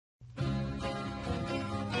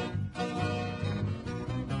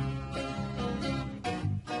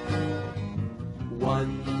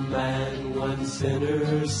man, one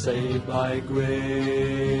sinner saved by grace,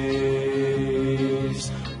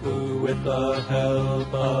 who with the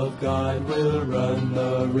help of God will run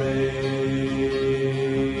the race.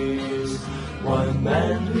 One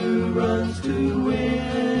man who runs to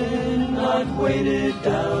win, not weighted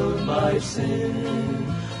down by sin.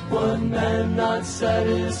 One man not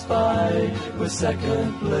satisfied with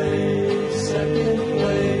second place.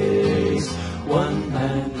 One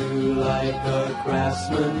man who, like a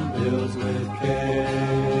craftsman, builds with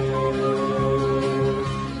care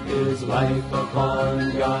his life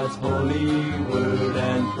upon God's holy word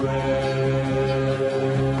and prayer.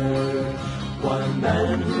 One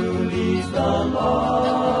man who leads the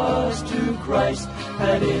lost to Christ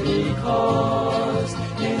at any cost,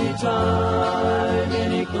 any time,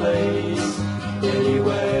 any place,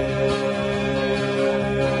 anywhere.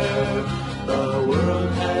 The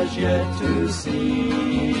world has yet to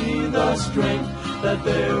see the strength that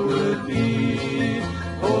there would be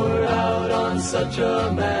poured out on such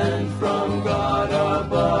a man from God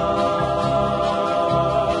above.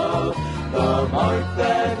 The mark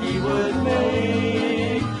that he would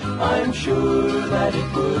make, I'm sure that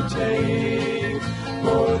it would take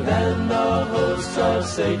more than the hosts of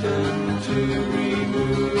Satan to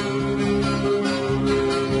remove.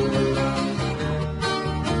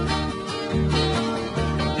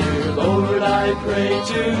 Dear Lord, I pray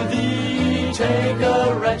to Thee, take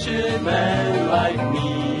a wretched man like me,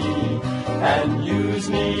 and use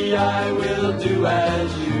me, I will do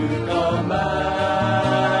as You command.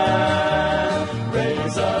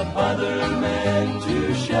 Raise up other men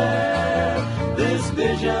to share this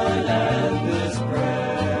vision and this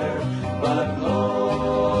prayer. But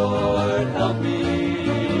Lord, help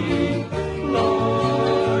me.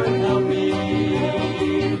 Lord, help me.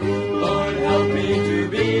 Lord, help me to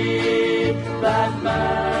be that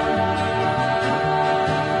man,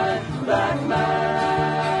 that man.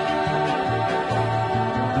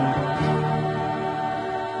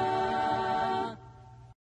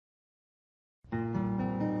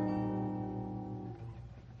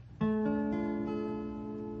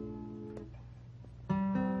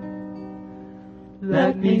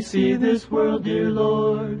 Let me see this world, dear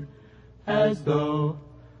Lord, as though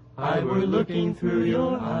I were looking through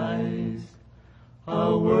Your eyes.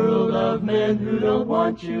 A world of men who don't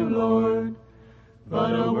want You, Lord,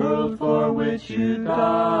 but a world for which You died.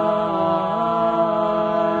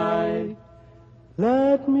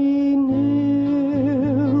 Let me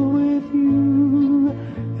kneel with You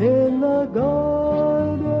in the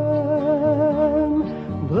garden,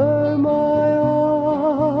 blur my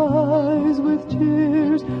eyes with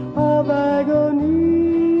tears of agony.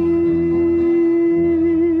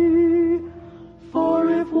 For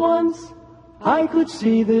if once I could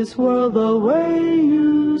see this world the way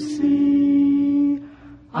You see,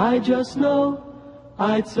 I just know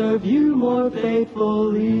I'd serve You more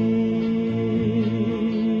faithfully.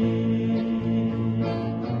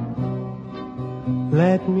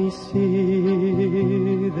 Let me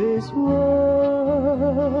see this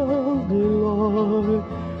world, dear Lord,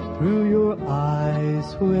 through Your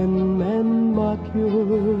eyes when men mock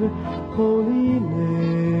Your holy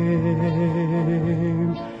name,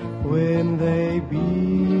 when they beat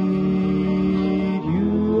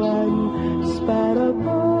You and spat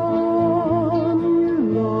upon You,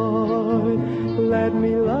 Lord. Let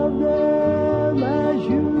me love them as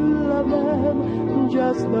You love them,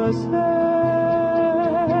 just the same.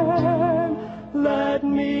 Let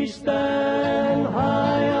me stand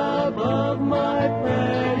high above my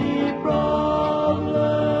petty problems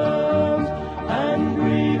and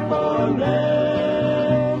grieve for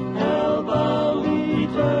men held bound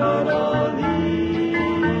eternally.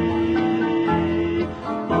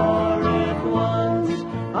 For if once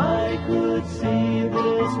I could see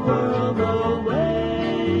this world the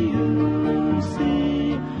way You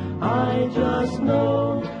see, I just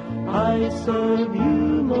know I'd serve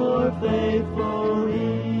You more faithfully.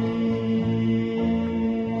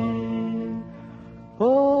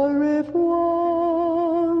 For if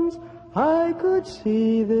once I could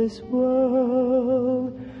see this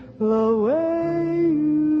world the way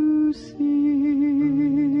You see,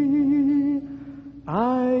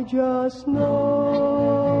 I just know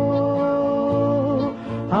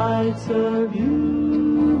I'd serve You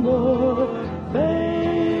more faithfully.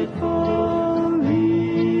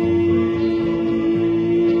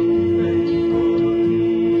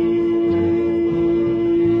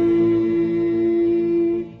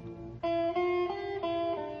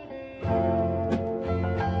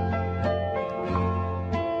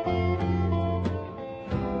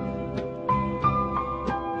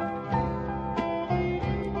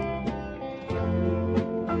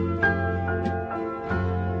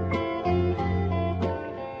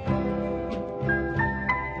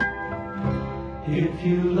 If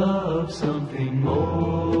you love something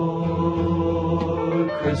more,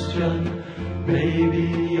 Christian,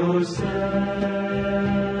 maybe yourself.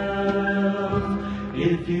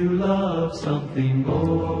 If you love something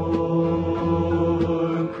more,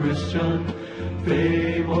 Christian,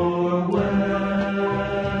 fame or wealth,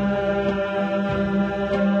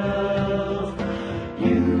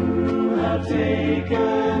 you have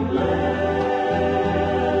taken less.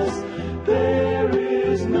 There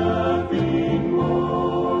is nothing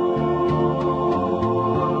more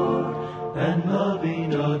than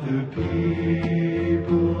loving other people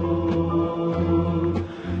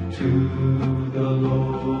to the Lord.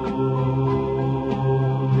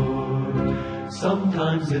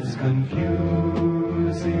 Sometimes it's confusing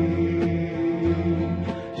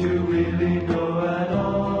to really know at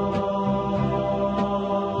all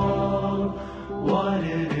what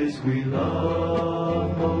it is we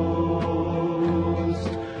love most,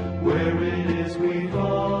 where it is we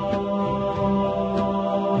fall.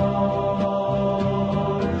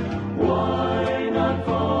 Why not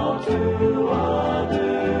fall to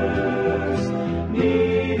others,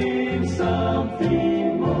 needing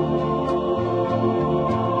something more,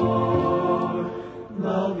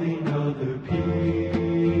 loving other people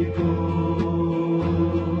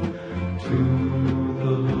to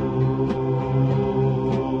the Lord.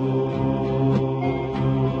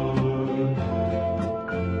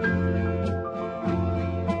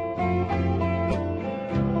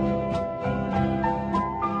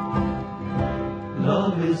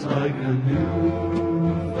 Love is like a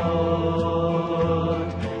new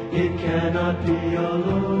thought. It cannot be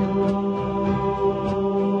alone.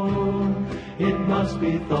 It must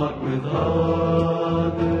be thought with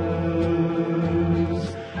others,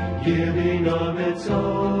 giving of its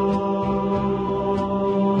own.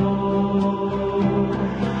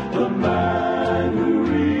 The man who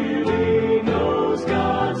really knows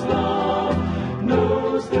God's love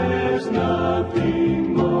knows there's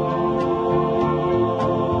nothing more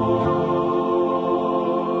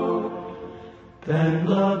than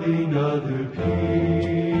loving other people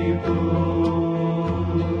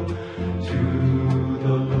to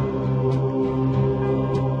the Lord.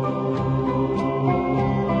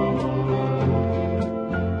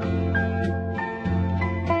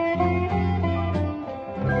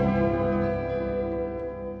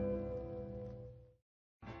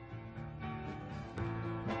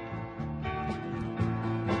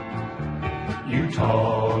 You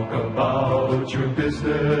talk about your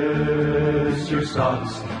business, your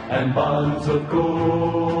stocks and bonds of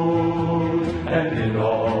gold, and in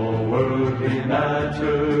all worldly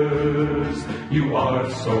matters you are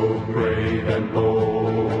so brave and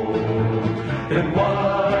bold. Then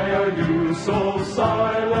why are you so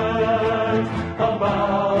silent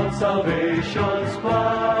about salvation's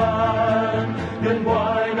plan? Then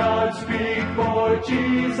why not speak for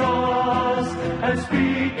Jesus and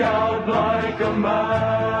speak out like a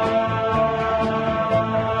man?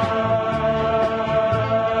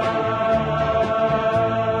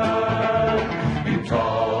 You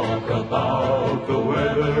talk about the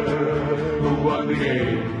weather, who won the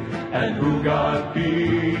game and who got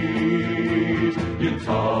beat. You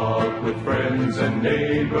talk with friends and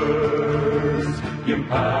neighbors you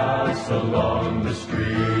pass along the street.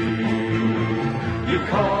 You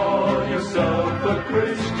call yourself a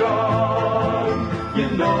Christian, you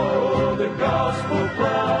know the gospel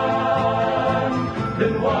plan.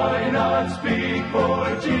 Then why not speak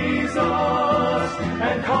for Jesus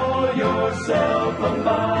and call yourself a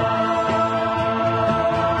man?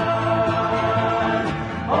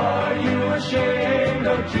 Are you ashamed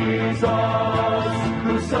of Jesus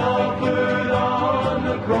who suffered on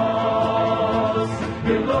the cross?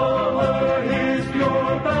 You lower his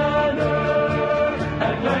pure banner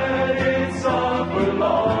and let it suffer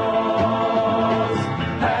loss.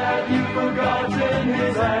 Have you forgotten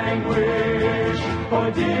his anguish,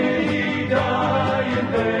 or did he die in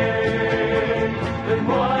vain? Then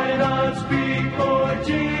why not speak for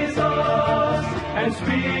Jesus and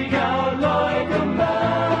speak out like a man?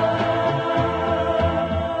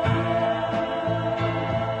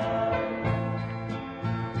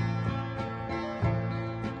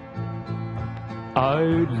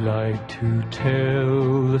 I'd like to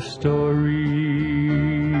tell the story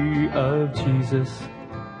of Jesus,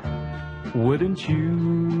 wouldn't you?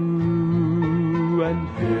 And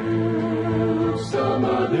help some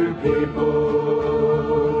other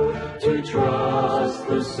people to trust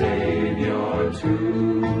the Savior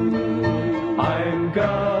too. I'm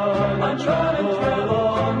gonna travel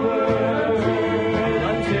onward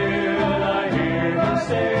until I hear him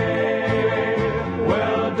say,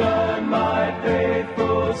 well done, my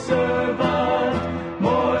faithful servant,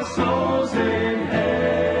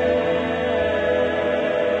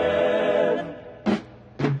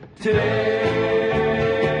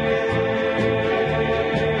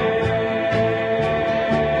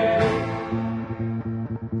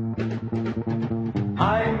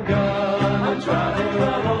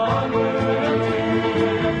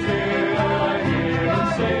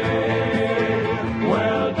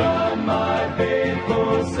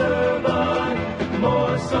 servant,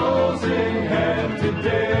 more souls in heaven.